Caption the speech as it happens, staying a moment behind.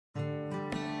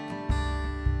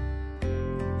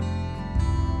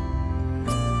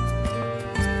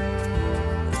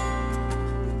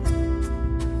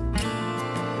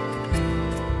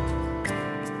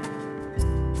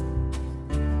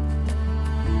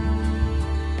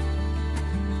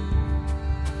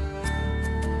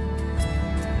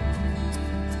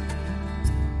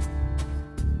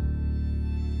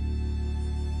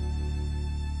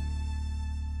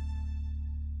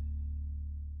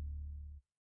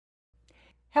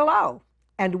Hello,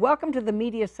 and welcome to the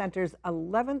Media Center's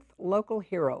 11th Local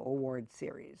Hero Award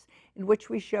Series, in which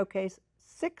we showcase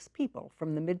 6 people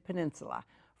from the Mid-Peninsula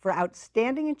for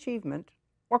outstanding achievement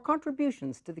or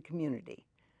contributions to the community.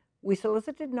 We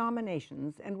solicited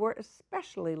nominations and were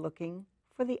especially looking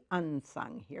for the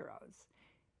unsung heroes.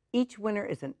 Each winner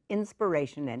is an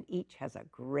inspiration and each has a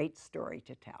great story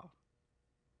to tell.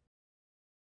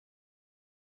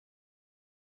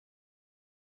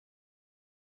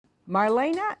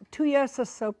 Marlayna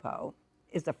Tuiasosopo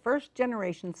is a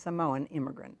first-generation Samoan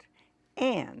immigrant,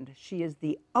 and she is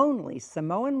the only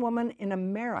Samoan woman in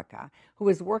America who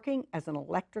is working as an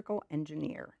electrical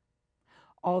engineer.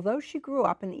 Although she grew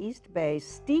up in the East Bay,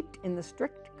 steeped in the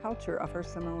strict culture of her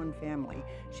Samoan family,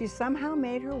 she somehow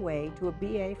made her way to a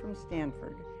BA from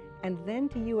Stanford and then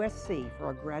to USC for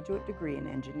a graduate degree in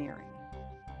engineering.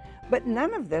 But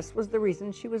none of this was the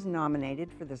reason she was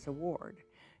nominated for this award.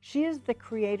 She is the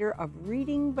creator of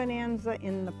Reading Bonanza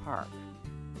in the Park,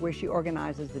 where she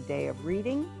organizes a day of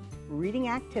reading, reading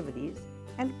activities,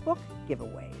 and book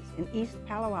giveaways in East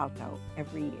Palo Alto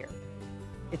every year.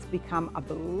 It's become a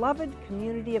beloved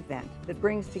community event that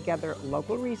brings together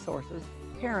local resources,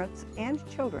 parents, and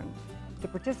children to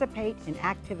participate in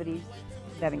activities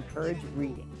that encourage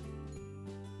reading.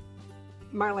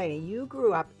 Marlayna, you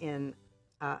grew up in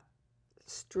a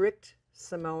strict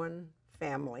Samoan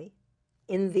family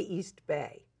in the East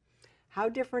Bay. How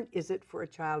different is it for a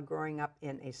child growing up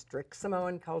in a strict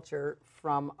Samoan culture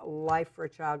from life for a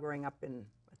child growing up in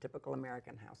a typical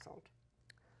American household?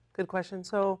 Good question.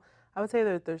 So I would say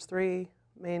that there's 3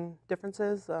 main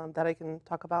differences that I can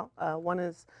talk about. One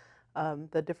is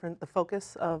the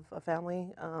focus of a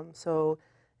family. So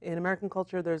in American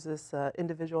culture, there's this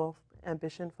individual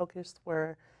ambition focus,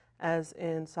 whereas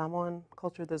in Samoan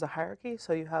culture, there's a hierarchy.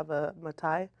 So you have a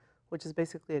matai, which is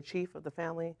basically a chief of the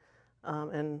family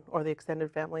or the extended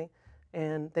family.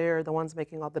 And they're the ones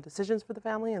making all the decisions for the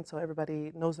family. And so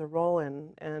everybody knows their role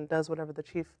and does whatever the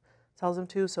chief tells them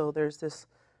to. So there's this,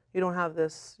 you don't have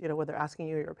this, where they're asking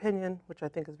you your opinion, which I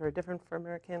think is very different from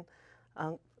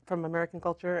American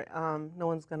culture. No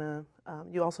one's gonna,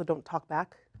 you also don't talk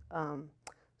back.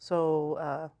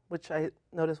 Which I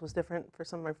noticed was different for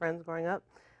some of my friends growing up.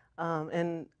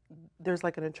 And there's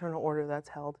like an internal order that's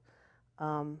held.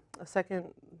 A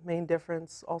second main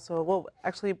difference also, well,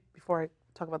 actually, before I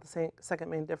talk about the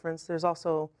second main difference, there's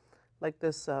also like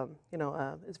this,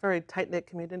 it's a very tight-knit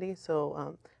community,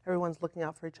 so everyone's looking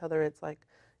out for each other. It's like,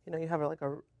 you have like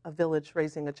a village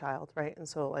raising a child, right? And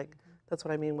so like, that's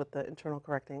what I mean with the internal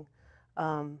correcting.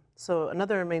 So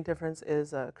another main difference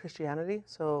is Christianity.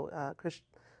 So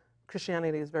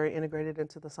Christianity is very integrated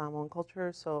into the Samoan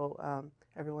culture, so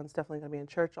everyone's definitely going to be in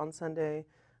church on Sunday.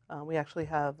 We actually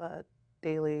have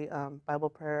daily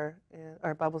Bible prayer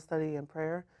or Bible study and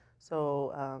prayer.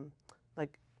 So we're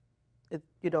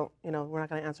not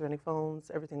going to answer any phones.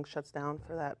 Everything shuts down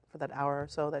for that hour or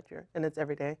so and it's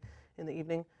every day in the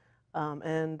evening.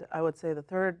 And I would say the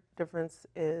third difference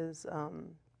is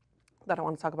that I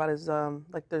want to talk about is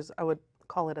I would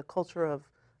call it a culture of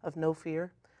no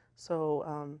fear.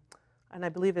 So and I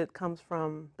believe it comes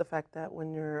from the fact that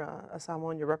when you're a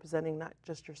Samoan, you're representing not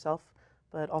just yourself,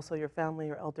 but also your family,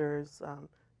 your elders,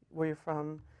 where you're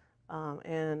from.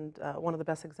 And one of the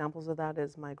best examples of that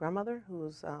is my grandmother,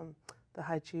 who's the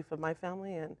high chief of my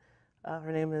family, and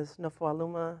her name is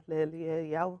Nofoaluma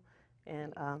Le'elie Yao,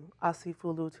 and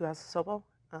Asifulu Tuiasosopo.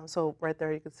 So right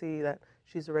there you can see that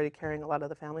she's already carrying a lot of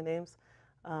the family names.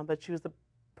 But she was the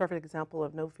perfect example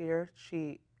of no fear.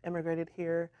 She immigrated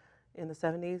here in the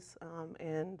 70s,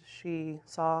 and she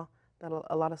saw that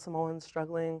a lot of Samoans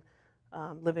struggling,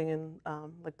 living in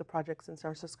like the projects in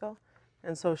San Francisco.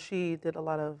 And so she did a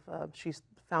lot of, she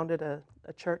founded a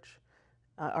church,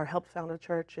 or helped found a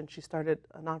church, and she started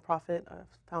a nonprofit,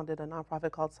 founded a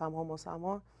nonprofit called Samoa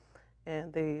Samoa,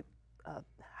 and they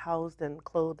housed and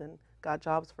clothed and got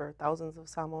jobs for thousands of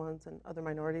Samoans and other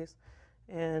minorities.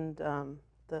 And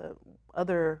the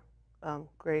other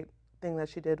great thing that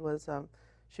she did was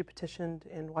she petitioned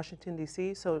in Washington,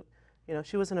 D.C. So,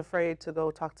 she wasn't afraid to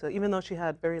go talk to, even though she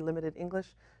had very limited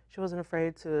English, she wasn't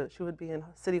afraid to, she would be in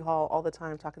City Hall all the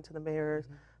time talking to the mayors,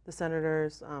 the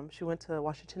senators. She went to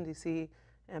Washington, D.C.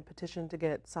 and petitioned to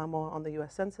get Samoa on the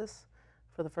U.S. Census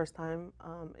for the first time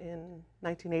in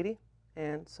 1980.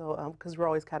 And so, because we're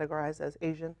always categorized as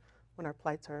Asian when our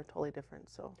plights are totally different.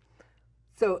 So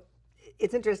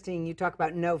it's interesting you talk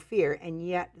about no fear, and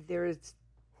yet there's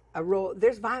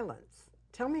violence.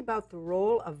 Tell me about the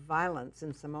role of violence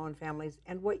in Samoan families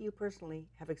and what you personally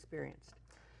have experienced.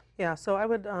 Yeah, so I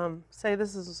would say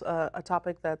this is a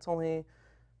topic that's only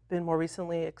been more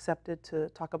recently accepted to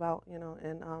talk about,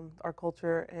 in our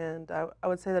culture. And I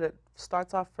would say that it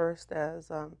starts off first as,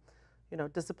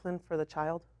 discipline for the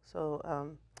child. So,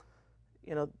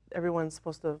 everyone's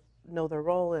supposed to know their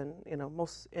role, and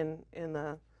most in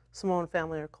the Samoan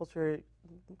family or culture,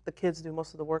 the kids do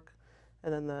most of the work,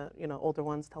 and then the older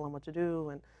ones tell them what to do.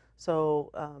 And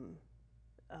so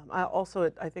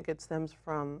I think it stems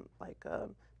from like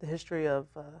the history of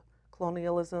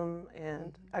colonialism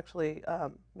and actually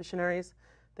missionaries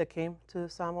that came to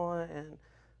Samoa and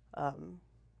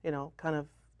kind of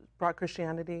brought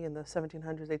Christianity in the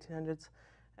 1700s, 1800s,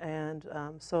 and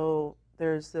so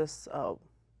there's this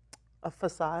a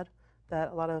facade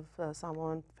that a lot of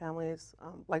Samoan families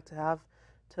like to have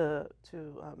to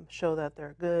show that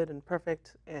they're good and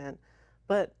perfect. And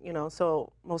but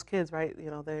so most kids, right,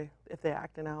 if they're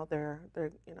acting out, they're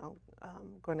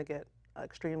going to get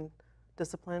extreme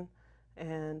discipline.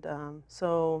 And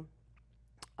so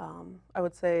I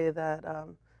would say that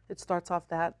it starts off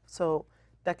that, so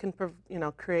that can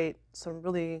create some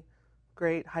really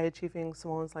great high achieving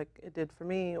Samoans like it did for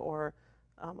me. Or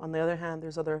on the other hand,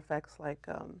 there's other effects like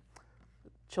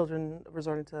children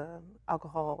resorting to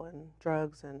alcohol and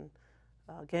drugs and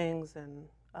gangs and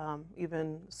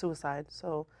even suicide.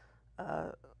 So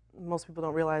most people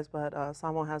don't realize, but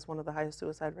Samoa has one of the highest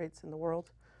suicide rates in the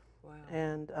world. Wow.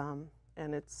 And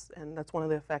that's one of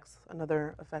the effects.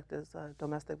 Another effect is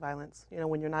domestic violence.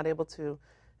 When you're not able to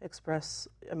express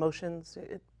emotions,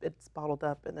 it's bottled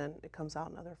up and then it comes out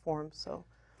in other forms.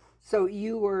 So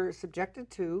you were subjected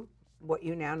to what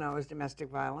you now know as domestic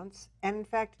violence, and in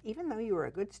fact, even though you were a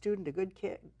good student, a good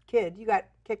kid, you got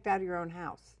kicked out of your own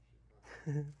house.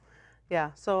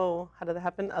 Yeah. So how did that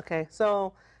happen? Okay.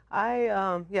 So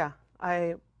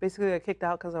I basically got kicked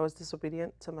out because I was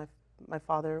disobedient to my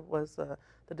father was the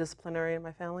disciplinary in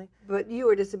my family. But you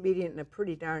were disobedient in a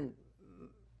pretty darn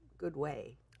good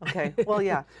way. Okay. Well,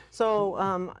 yeah.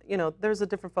 So there's a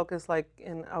different focus. Like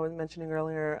I was mentioning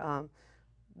earlier,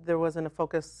 there wasn't a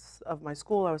focus of my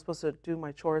school. I was supposed to do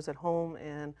my chores at home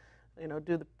and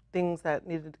do the things that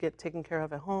needed to get taken care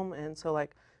of at home. And so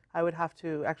like I would have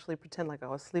to actually pretend like I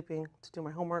was sleeping to do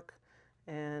my homework,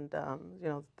 and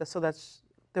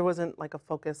there wasn't like a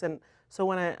focus. And so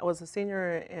when I was a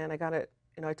senior and I got it,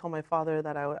 I told my father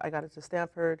that I got it to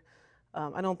Stanford.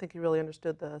 I don't think he really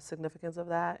understood the significance of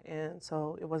that, and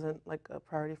so it wasn't like a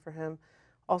priority for him.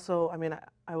 Also, I mean,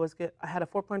 I had a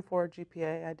 4.4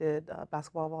 GPA. I did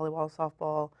basketball, volleyball,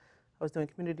 softball. I was doing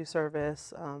community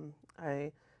service.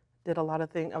 I did a lot of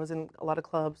things. I was in a lot of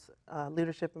clubs,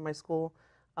 leadership in my school.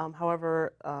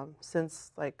 However,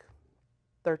 since like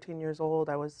 13 years old,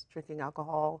 I was drinking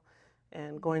alcohol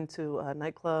and going to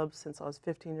nightclubs since I was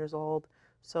 15 years old.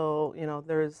 So,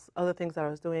 there's other things that I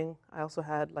was doing. I also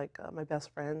had like my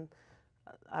best friend.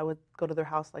 I would go to their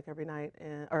house like every night,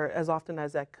 or as often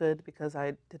as I could, because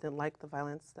I didn't like the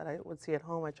violence that I would see at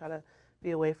home. I try to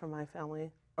be away from my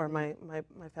family or my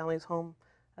family's home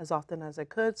as often as I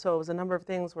could. So it was a number of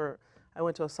things where I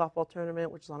went to a softball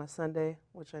tournament, which was on a Sunday,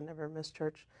 which I never missed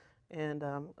church, and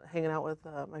hanging out with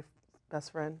my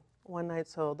best friend one night.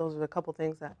 So those are a couple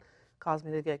things that caused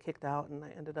me to get kicked out, and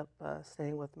I ended up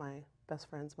staying with my best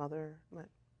friend's mother, my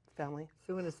family.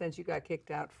 So in a sense, you got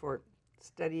kicked out for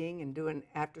studying and doing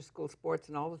after-school sports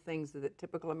and all the things that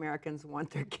typical Americans want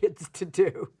their kids to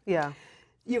do. Yeah.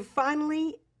 You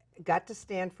finally got to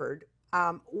Stanford.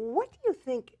 What do you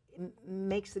think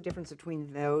makes the difference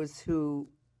between those who,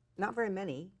 not very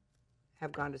many,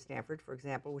 have gone to Stanford, for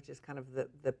example, which is kind of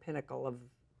the pinnacle of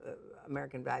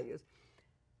American values,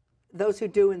 those who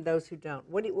do and those who don't?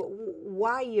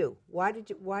 Why you? Why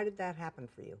did that happen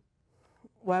for you?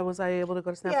 Why was I able to go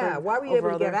to Stanford? Yeah, why were you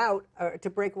able to get out to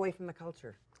break away from the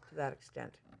culture to that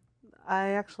extent? I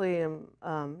actually am,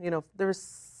 there was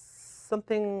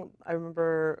something I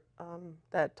remember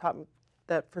that taught me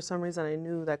that for some reason I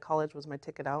knew that college was my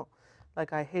ticket out.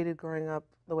 Like I hated growing up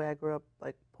the way I grew up,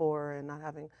 like poor and not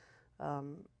having,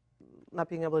 not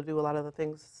being able to do a lot of the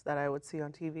things that I would see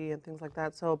on TV and things like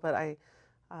that. So, but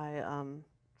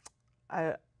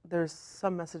there's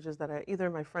some messages that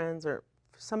either my friends or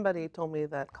somebody told me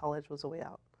that college was a way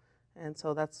out. And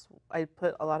so I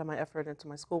put a lot of my effort into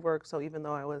my schoolwork. So even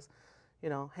though I was,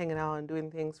 hanging out and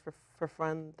doing things for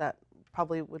fun that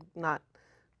probably would not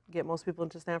get most people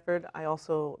into Stanford, I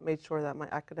also made sure that my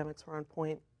academics were on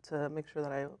point to make sure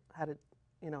that I had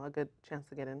a good chance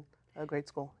to get in a great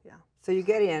school. Yeah. So you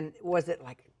get in. Was it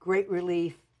like great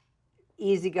relief,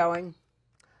 easygoing?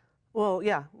 Well,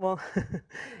 yeah. Well,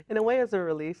 in a way, it's a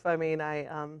relief. I mean,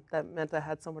 that meant I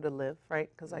had somewhere to live, right?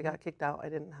 Because I got kicked out. I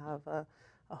didn't have a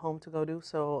home to go to.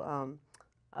 So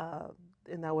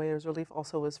in that way there was relief.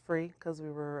 Also, it was free because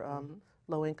we were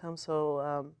low income,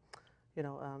 so you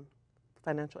know,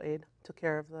 financial aid took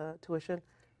care of the tuition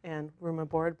and room and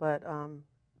board. But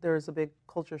there was a big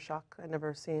culture shock. I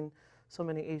never seen so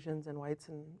many Asians and whites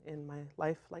in my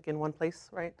life, like in one place,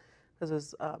 right? Because it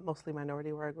was mostly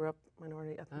minority where I grew up,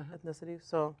 minority ethnicity.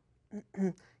 So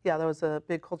yeah, that was a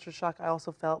big culture shock. I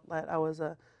also felt that I was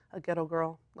a ghetto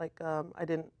girl. Like I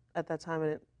didn't, at that time,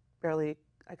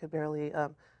 I could barely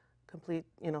complete,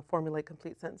 you know, formulate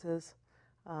complete sentences.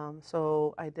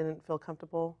 So I didn't feel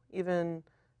comfortable even,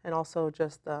 and also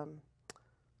just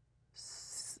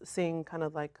seeing kind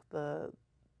of like the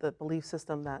belief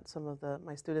system that some of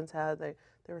my students had. They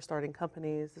were starting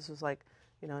companies. This was like,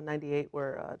 you know, 98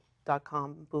 where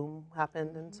dot-com boom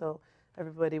happened, and so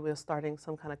everybody was starting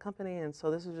some kind of company, and so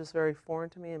this was just very foreign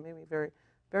to me and made me very,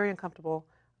 very uncomfortable.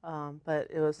 But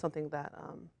it was something that,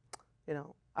 you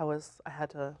know, I had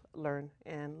to learn,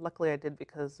 and luckily I did,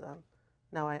 because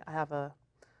now I have a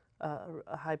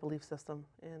high belief system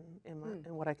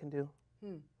in what I can do.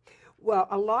 Well,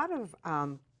 a lot of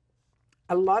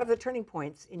the turning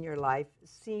points in your life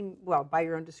seem, well, by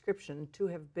your own description, to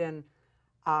have been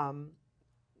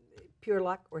pure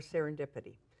luck or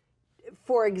serendipity.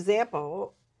 For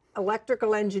example,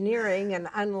 electrical engineering, an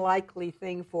unlikely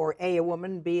thing for A, a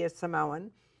woman, B, a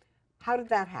Samoan. How did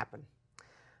that happen?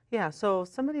 Yeah, so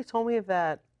somebody told me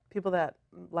that people that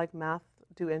like math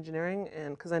do engineering,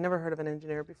 and because I never heard of an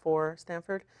engineer before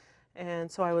Stanford.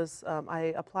 And so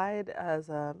I applied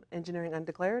as engineering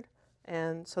undeclared,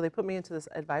 and so they put me into this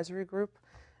advisory group,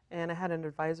 and I had an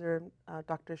advisor,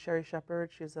 Dr. Sherry Shepard.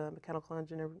 She's a mechanical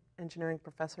engineering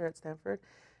professor at Stanford,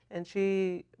 and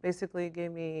she basically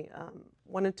gave me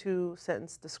 1 and 2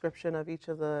 sentence description of each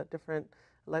of the different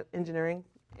engineering,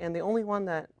 and the only one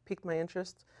that piqued my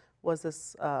interest was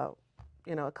this,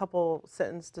 you know, a couple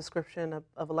sentence description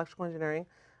of electrical engineering,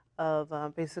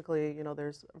 of basically, you know,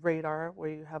 there's radar where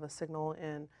you have a signal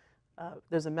and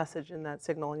there's a message in that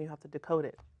signal and you have to decode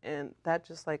it. And that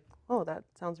just like, oh, that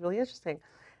sounds really interesting.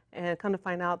 And kind of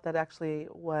find out that actually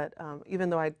even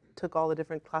though I took all the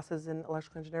different classes in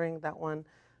electrical engineering, that one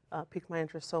piqued my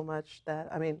interest so much that,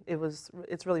 I mean,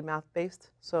 it's really math-based.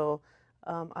 So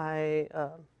I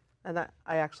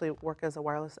actually work as a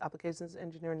wireless applications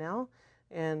engineer now,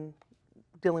 and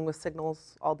dealing with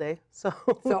signals all day. So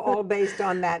all based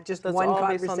on that, just that's one all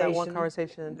conversation. based on that one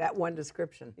conversation. That one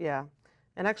description. Yeah.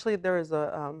 And actually there is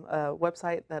a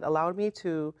website that allowed me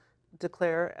to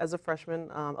declare as a freshman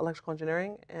electrical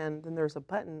engineering, and then there's a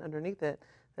button underneath it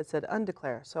that said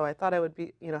undeclare. So I thought I would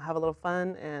be, you know, have a little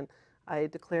fun, and I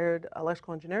declared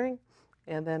electrical engineering,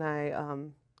 and then I,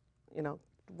 you know,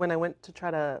 when I went to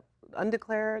try to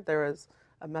undeclare, there was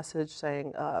a message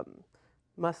saying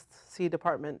must see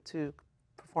department to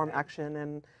perform action,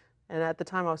 and at the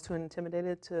time I was too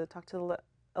intimidated to talk to the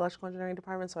electrical engineering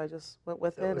department, so I just went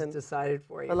with it. It was decided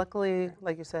for you. But luckily,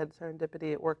 like you said,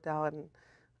 serendipity, it worked out, and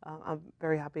I'm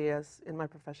very happy in my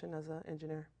profession as an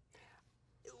engineer.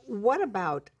 What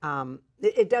about,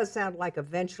 it does sound like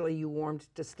eventually you warmed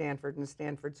to Stanford, and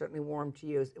Stanford certainly warmed to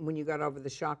you when you got over the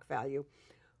shock value.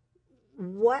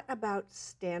 What about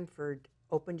Stanford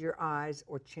opened your eyes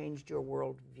or changed your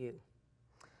worldview?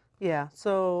 Yeah,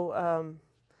 so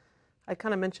I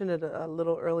kind of mentioned it a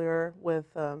little earlier with,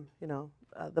 you know,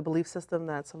 the belief system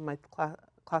that some of my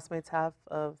classmates have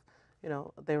of, you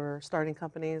know, they were starting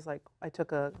companies. Like I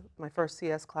took my first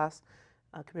CS class,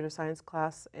 computer science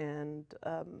class, and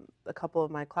a couple of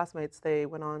my classmates, they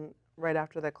went on right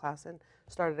after that class and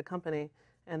started a company,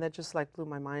 and that just like blew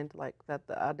my mind, like that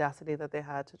the audacity that they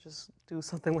had to just do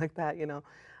something like that, you know,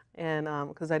 and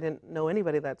because I didn't know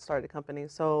anybody that started a company,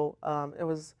 so it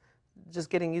was just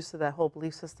getting used to that whole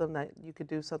belief system that you could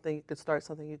do something, you could start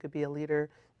something, you could be a leader,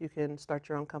 you can start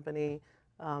your own company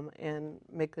and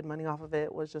make good money off of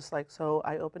it, was just like so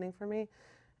eye-opening for me.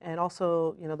 And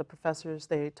also, you know, the professors,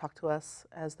 they talked to us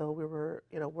as though we were,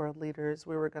 you know, world leaders.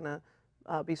 We were going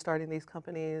to be starting these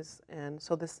companies. And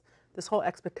so this whole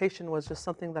expectation was just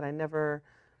something that I never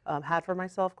had for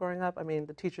myself growing up. I mean,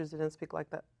 the teachers didn't speak like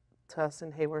that to us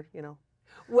in Hayward, you know.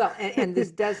 Well, and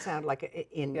this does sound like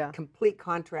in complete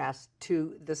contrast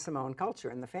to the Samoan culture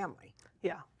and the family.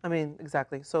 Yeah, I mean,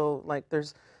 exactly. So like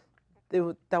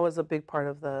that was a big part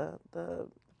of the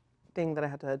thing that I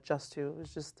had to adjust to. It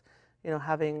was just, you know,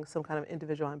 having some kind of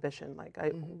individual ambition. Like,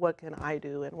 what can I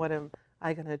do, and what am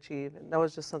I going to achieve? And that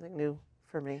was just something new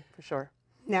for me, for sure.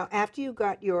 Now, after you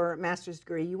got your master's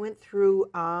degree, you went through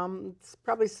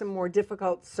probably some more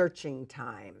difficult searching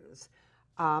times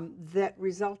that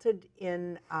resulted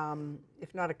in,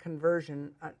 if not a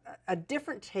conversion, a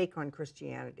different take on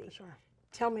Christianity. Sure.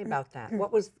 Tell me about that.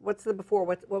 What's the before?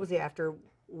 What was the after?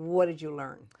 What did you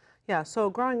learn? Yeah, so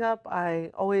growing up,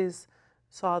 I always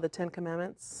saw the Ten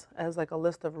Commandments as like a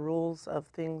list of rules of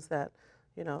things that,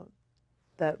 you know,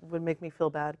 that would make me feel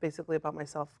bad, basically about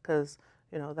myself, because,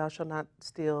 you know, thou shalt not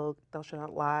steal, thou shalt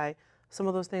not lie. Some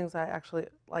of those things I actually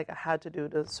like I had to do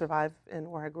to survive in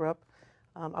where I grew up.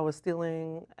 I was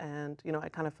stealing, and you know, I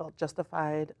kind of felt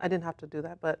justified. I didn't have to do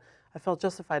that, but I felt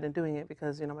justified in doing it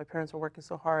because you know my parents were working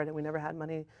so hard, and we never had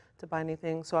money to buy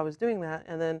anything. So I was doing that,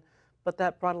 and then, but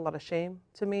that brought a lot of shame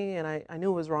to me, and I knew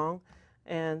it was wrong,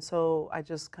 and so I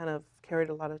just kind of carried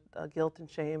a lot of guilt and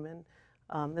shame.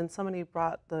 And then somebody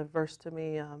brought the verse to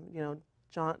me. You know,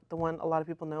 John, the one a lot of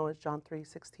people know is John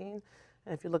 3:16,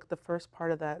 and if you look at the first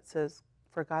part of that, it says,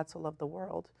 "For God so loved the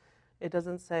world." It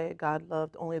doesn't say God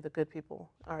loved only the good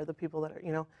people, or the people that are,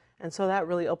 you know. And so that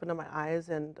really opened up my eyes.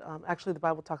 And actually, the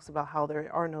Bible talks about how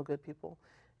there are no good people.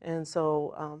 And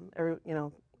so, you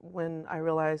know, when I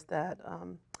realized that,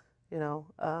 you know,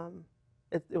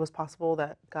 it was possible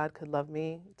that God could love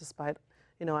me despite,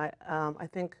 you know, I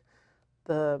think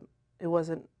it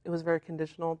was very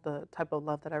conditional, the type of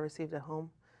love that I received at home.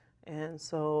 And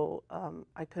so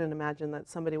I couldn't imagine that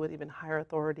somebody with even higher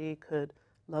authority could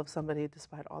love somebody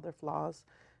despite all their flaws.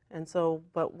 And so,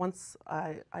 but once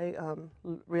I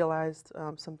realized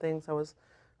some things, I was,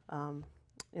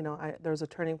 you know, there was a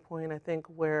turning point, I think,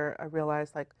 where I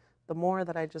realized like the more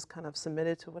that I just kind of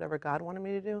submitted to whatever God wanted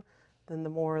me to do, then the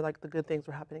more like the good things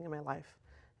were happening in my life.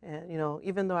 And, you know,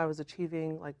 even though I was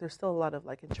achieving, like there's still a lot of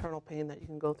like internal pain that you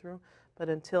can go through, but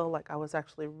until like I was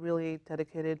actually really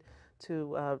dedicated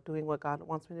to doing what God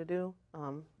wants me to do.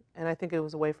 And I think it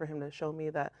was a way for him to show me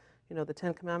that, you know, the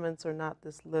Ten Commandments are not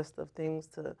this list of things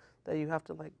that you have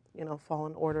to like, you know, fall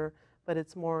in order, but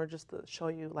it's more just to show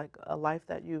you like a life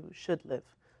that you should live.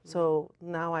 Mm-hmm. So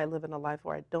now I live in a life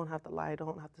where I don't have to lie, I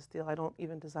don't have to steal, I don't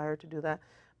even desire to do that.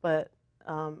 But,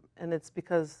 and it's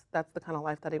because that's the kind of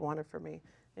life that he wanted for me.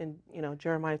 In, you know,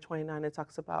 Jeremiah 29, it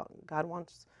talks about God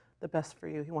wants the best for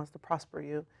you, he wants to prosper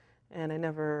you. And I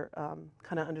never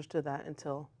kind of understood that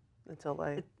until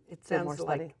I did more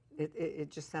study. It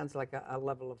just sounds like a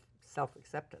level of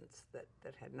self-acceptance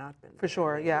that had not been for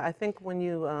sure. Yeah, I think when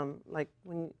you like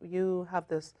when you have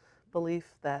this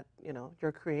belief that you know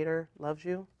your Creator loves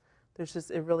you, there's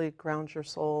just it really grounds your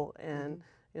soul, and mm-hmm.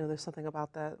 you know there's something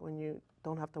about that when you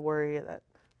don't have to worry that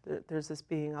there's this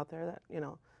being out there that you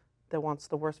know that wants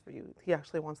the worst for you. He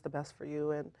actually wants the best for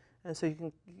you, and so you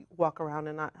can walk around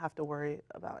and not have to worry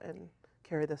about and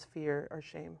carry this fear or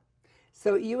shame.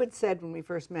 So you had said when we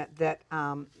first met that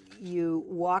you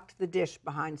walked the dish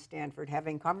behind Stanford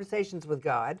having conversations with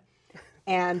God,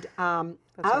 and out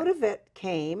right. of it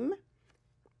came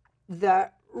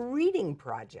the Reading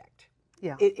Project,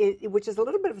 yeah. Which is a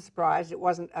little bit of a surprise. It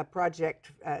wasn't a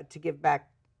project to give back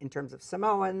in terms of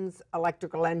Samoans,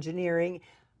 electrical engineering.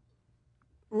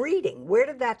 Reading, where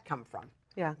did that come from?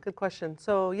 Yeah, good question.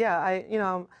 So yeah,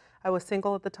 I was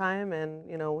single at the time, and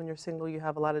you know when you're single you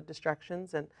have a lot of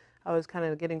distractions, and I was kind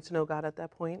of getting to know God at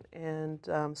that point. And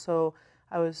so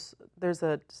there's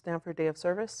a Stanford Day of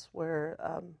Service where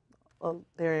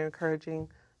they're encouraging,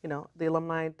 you know, the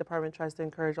alumni department tries to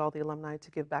encourage all the alumni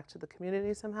to give back to the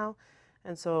community somehow.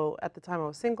 And so at the time I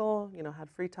was single, you know, had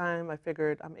free time. I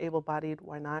figured I'm able-bodied,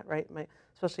 why not, right?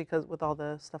 Especially because with all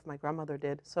the stuff my grandmother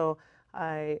did. So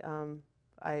I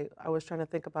was trying to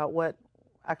think about what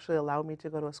actually allowed me to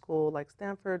go to a school like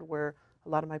Stanford where a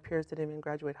lot of my peers didn't even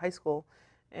graduate high school.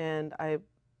 And I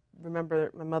remember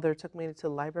my mother took me to the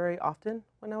library often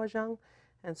when I was young.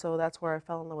 And so that's where I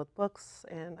fell in love with books,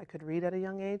 and I could read at a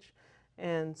young age.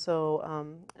 And so,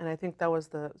 and I think that was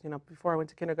before I went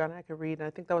to kindergarten, I could read. And I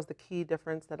think that was the key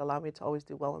difference that allowed me to always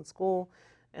do well in school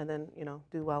and then, you know,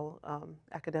 do well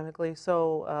academically,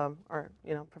 so, or,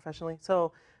 you know, professionally.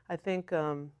 So I think,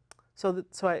 so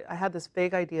I had this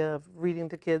vague idea of reading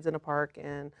to kids in a park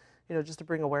and, you know, just to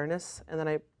bring awareness. And then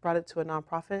I brought it to a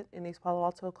nonprofit in East Palo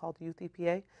Alto called Youth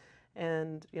EPA.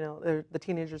 And, you know, the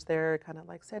teenagers there kind of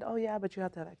like said, oh yeah, but you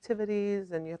have to have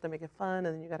activities and you have to make it fun,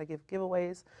 and then you got to give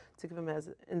giveaways to give them as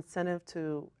incentive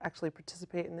to actually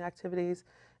participate in the activities.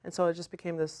 And so it just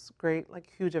became this great, like,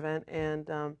 huge event. And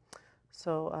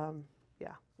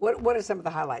yeah. What are some of the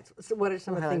highlights? So what are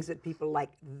some of the things that people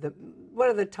like? What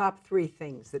are the top 3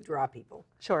 things that draw people?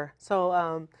 Sure.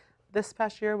 So this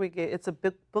past year it's a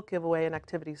big book giveaway and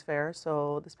activities fair.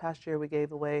 So this past year we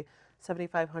gave away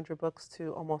 7,500 books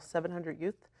to almost 700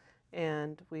 youth,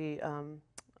 and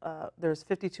there's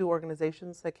 52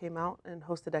 organizations that came out and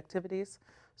hosted activities.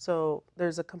 So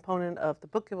there's a component of the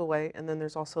book giveaway, and then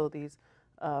there's also these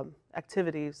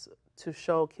activities to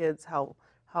show kids how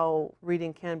how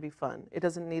reading can be fun. It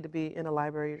doesn't need to be in a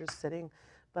library, you're just sitting,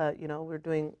 but we're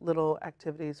doing little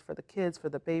activities for the kids, for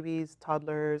the babies,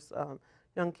 toddlers,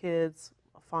 young kids,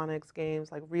 phonics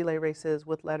games like relay races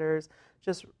with letters,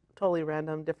 just totally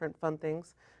random, different fun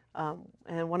things.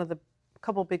 And one of the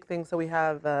couple big things that we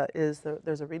have is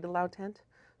there's a read aloud tent.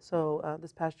 So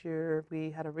this past year we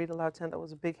had a read aloud tent that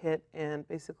was a big hit, and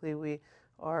basically we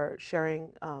are sharing,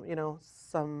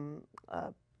 some,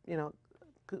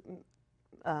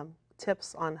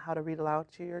 tips on how to read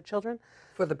aloud to your children.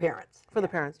 For the parents. For the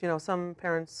parents. Some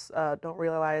parents don't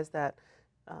realize that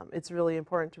it's really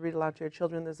important to read aloud to your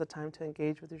children. There's a time to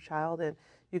engage with your child, and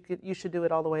you should do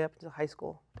it all the way up to high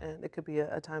school. And it could be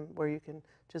a time where you can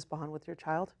just bond with your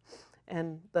child.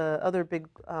 And the other big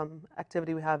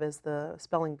activity we have is the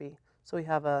spelling bee. So we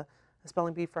have a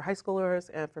spelling bee for high schoolers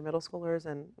and for middle schoolers,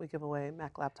 and we give away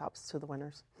Mac laptops to the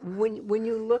winners. When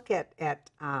you look at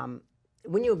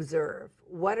when you observe,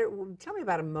 tell me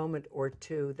about a moment or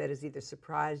two that has either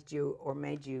surprised you or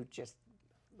made you just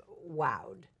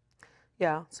wowed.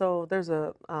 Yeah, so there's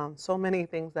so many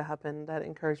things that happen that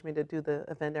encourage me to do the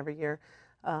event every year.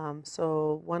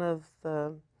 So one of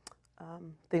the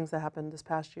things that happened this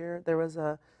past year, there was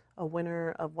a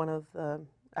winner of one of the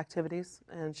activities,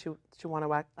 and she won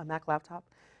a Mac laptop,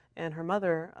 and her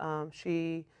mother,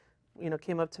 she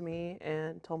came up to me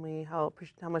and told me how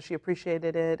much she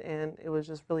appreciated it, and it was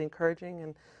just really encouraging.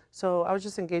 And so I was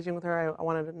just engaging with her. I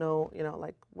wanted to know,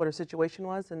 like what her situation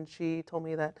was, and she told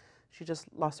me that she just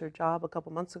lost her job a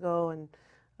couple months ago, and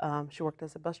she worked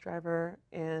as a bus driver.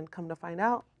 And come to find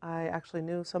out, I actually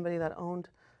knew somebody that owned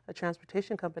a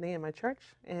transportation company in my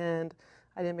church, and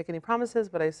I didn't make any promises,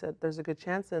 but I said there's a good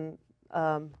chance. And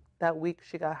that week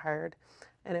she got hired.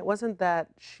 And it wasn't that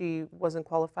she wasn't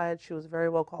qualified. She was very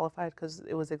well qualified, because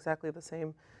it was exactly the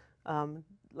same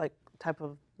type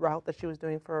of route that she was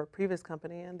doing for her previous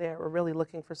company, and they were really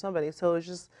looking for somebody. So it was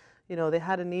just, they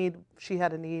had a need, she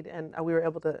had a need, and we were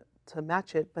able to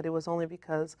match it, but it was only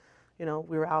because, we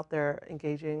were out there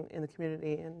engaging in the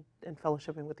community and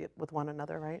fellowshipping with one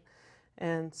another, right?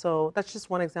 And so that's just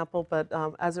one example, but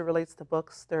as it relates to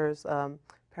books, there's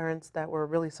parents that were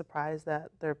really surprised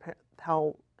that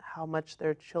how much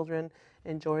their children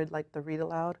enjoyed the read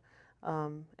aloud,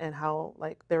 and how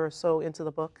they were so into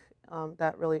the book.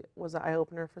 That really was an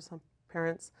eye-opener for some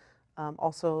parents.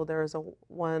 Also, there was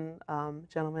one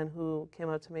gentleman who came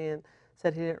up to me and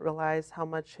said he didn't realize how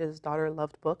much his daughter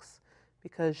loved books,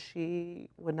 because she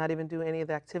would not even do any of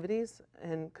the activities,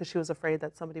 and because she was afraid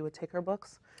that somebody would take her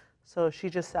books. So she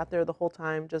just sat there the whole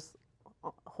time just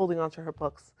holding on to her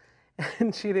books,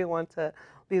 and she didn't want to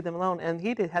leave them alone. And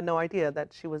he had no idea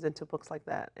that she was into books like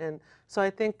that. And so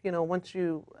I think, once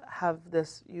you have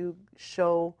this, you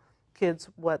show kids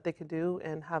what they could do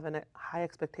and have a high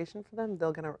expectation for them,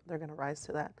 they're gonna rise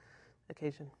to that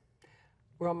occasion.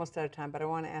 We're almost out of time, but I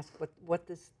want to ask what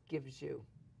this gives you.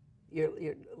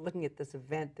 You're looking at this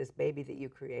event, this baby that you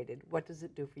created. What does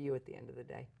it do for you at the end of the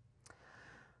day?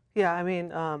 Yeah, I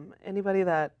mean, anybody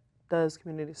that does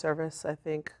community service, I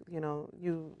think,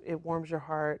 it warms your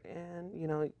heart, and,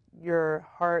 your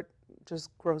heart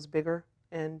just grows bigger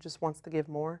and just wants to give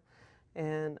more.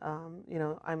 And,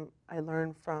 I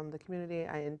learn from the community.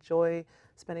 I enjoy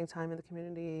spending time in the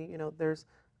community. There's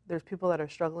people that are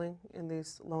struggling in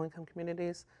these low-income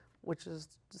communities, which is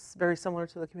just very similar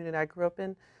to the community I grew up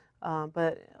in.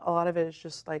 But a lot of it is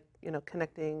just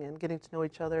connecting and getting to know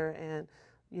each other, and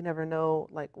you never know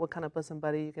what kind of bosom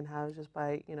buddy you can have just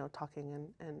by talking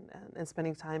and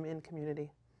spending time in community.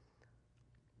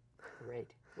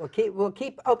 Great. We'll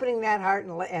keep opening that heart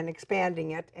and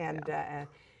expanding it, and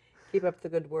keep up the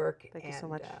good work. Thank you so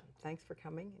much. Thanks for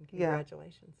coming, and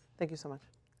congratulations. Thank you so much.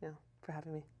 Yeah, for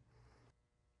having me.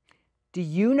 Do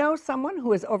you know someone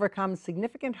who has overcome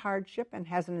significant hardship and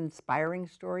has an inspiring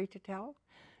story to tell?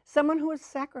 Someone who has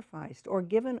sacrificed or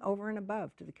given over and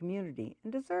above to the community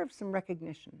and deserves some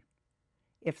recognition?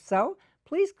 If so,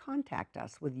 please contact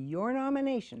us with your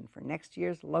nomination for next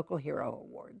year's Local Hero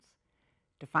Awards.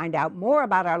 To find out more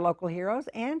about our local heroes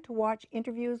and to watch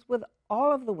interviews with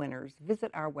all of the winners,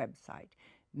 visit our website,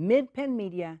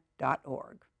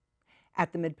 midpenmedia.org.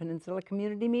 At the Mid-Peninsula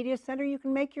Community Media Center, you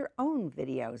can make your own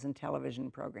videos and television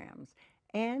programs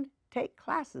and take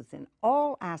classes in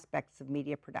all aspects of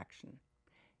media production.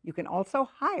 You can also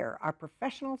hire our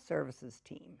professional services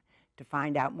team. To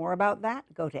find out more about that,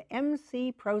 go to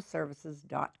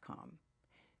mcproservices.com.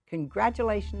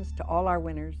 Congratulations to all our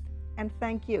winners, and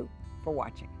thank you for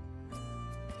watching.